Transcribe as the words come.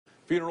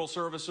Funeral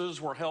services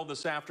were held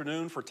this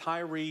afternoon for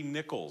Tyre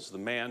Nichols, the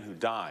man who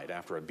died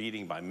after a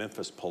beating by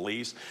Memphis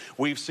police.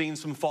 We've seen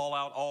some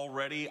fallout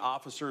already.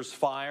 Officers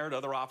fired,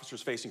 other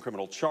officers facing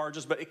criminal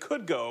charges, but it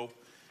could go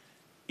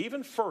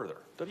even further.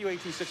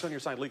 WATE 6 on your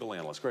side legal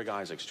analyst Greg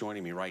Isaacs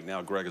joining me right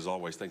now. Greg, as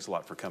always, thanks a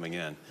lot for coming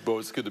in. Bo,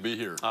 it's good to be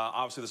here.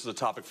 Obviously, this is a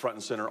topic front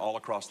and center all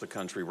across the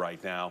country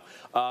right now.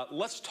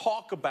 Let's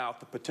talk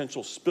about the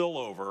potential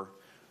spillover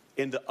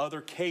into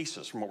other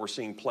cases from what we're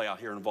seeing play out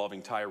here involving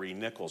Tyre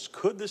Nichols.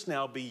 Could this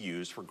now be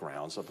used for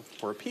grounds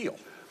for appeal?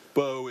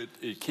 Bo,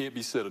 it can't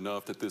be said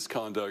enough that this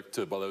conduct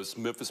by those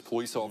Memphis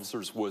police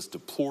officers was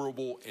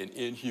deplorable and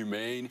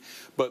inhumane.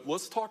 But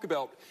let's talk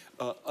about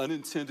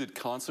unintended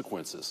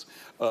consequences.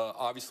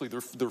 Obviously,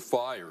 they're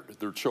fired.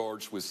 They're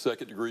charged with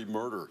second-degree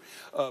murder.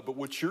 But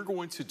what you're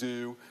going to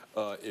do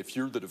if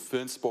you're the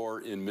defense bar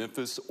in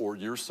Memphis or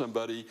you're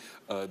somebody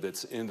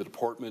that's in the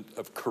Department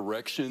of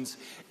Corrections,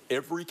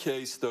 every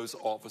case those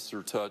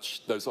officers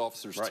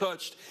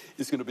touched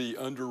is going to be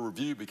under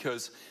review,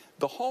 because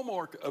the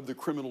hallmark of the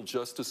criminal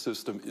justice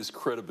system is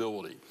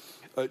credibility.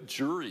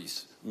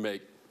 Juries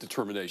make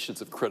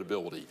determinations of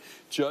credibility.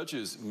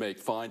 Judges make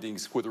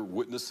findings whether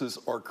witnesses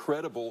are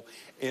credible,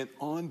 and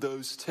on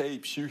those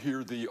tapes you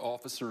hear the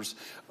officers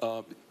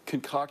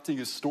concocting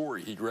a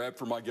story. He grabbed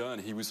for my gun,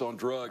 he was on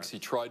drugs, he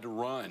tried to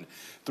run.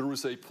 There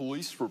was a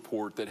police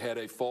report that had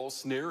a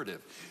false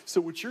narrative.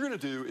 So what you're going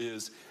to do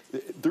is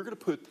they're going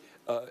to put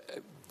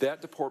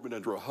that department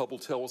under a Hubble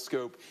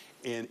telescope,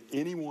 and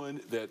anyone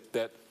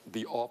that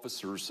the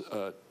officers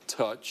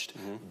touched,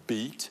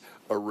 beat,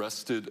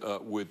 arrested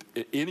with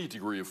any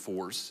degree of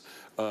force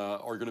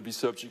are going to be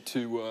subject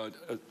to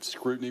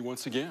scrutiny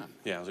once again.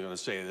 Yeah, I was going to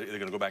say, they're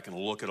going to go back and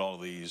look at all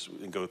of these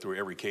and go through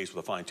every case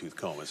with a fine-tooth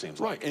comb, it seems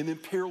like. Right, and then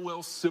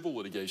parallel civil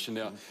litigation.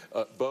 Now,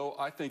 Bo,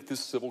 I think this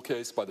civil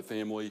case by the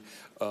family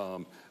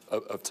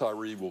of Tyre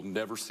will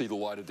never see the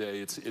light of day.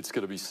 It's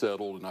going to be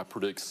settled, and I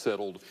predict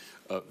settled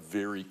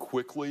very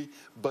quickly.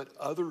 But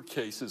other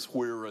cases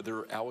where there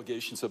are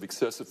allegations of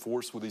excessive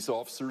force with these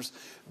officers,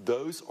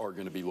 those are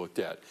going to be looked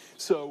at.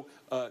 So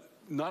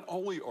not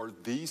only are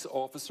these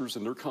officers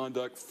and their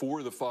conduct, 4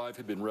 of the 5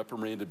 had been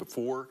reprimanded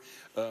before,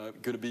 going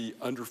to be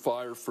under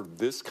fire for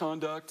this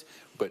conduct,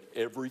 but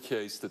every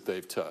case that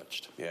they've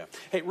touched. Yeah.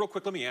 Hey, real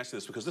quick, let me ask you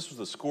this, because this was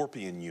the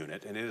Scorpion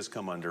unit, and it has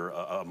come under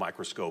a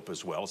microscope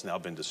as well. It's now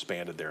been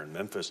disbanded there in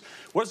Memphis.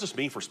 What does this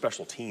mean for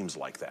special teams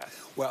like that?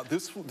 Well,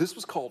 this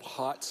was called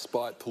hot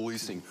spot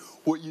policing.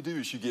 What you do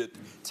is you get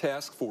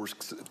task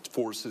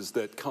forces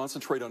that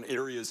concentrate on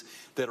areas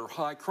that are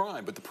high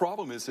crime, but the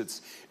problem is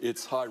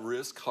it's high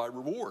risk, high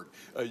reward.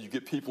 You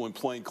get people in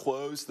plain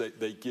clothes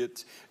that they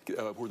get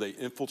where they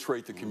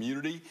infiltrate the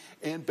community,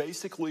 and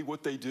basically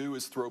what they do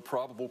is throw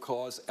probable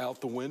cause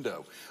out the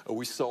window.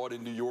 We saw it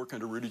in New York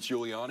under Rudy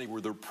Giuliani, where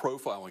they're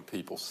profiling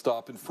people,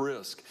 stop and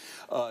frisk.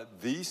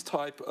 These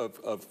type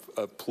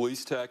of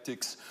police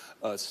tactics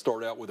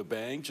start out with a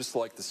bang, just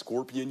like the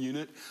Scorpion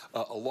unit.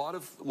 A lot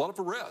of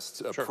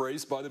arrests,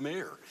 praised by the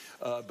mayor.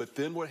 But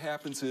then what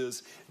happens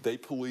is they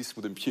police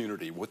with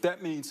impunity. What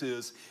that means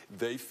is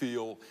they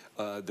feel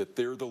that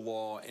they're the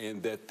law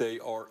and that they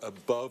are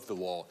above the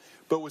law.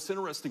 But what's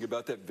interesting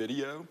about that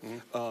video,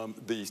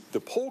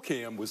 the poll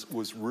cam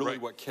was really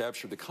what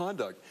captured the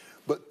conduct.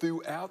 But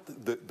throughout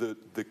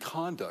the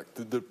conduct,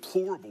 the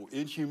deplorable,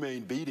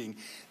 inhumane beating,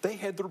 they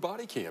had their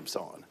body cams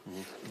on.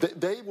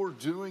 They were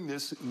doing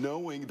this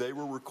knowing they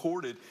were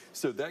recorded.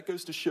 So that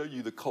goes to show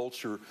you the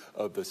culture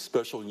of the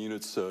special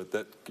units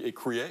that it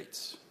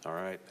creates. All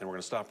right, and we're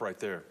going to stop right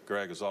there.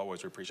 Greg, as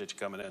always, we appreciate you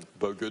coming in.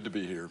 Bo, good to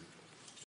be here.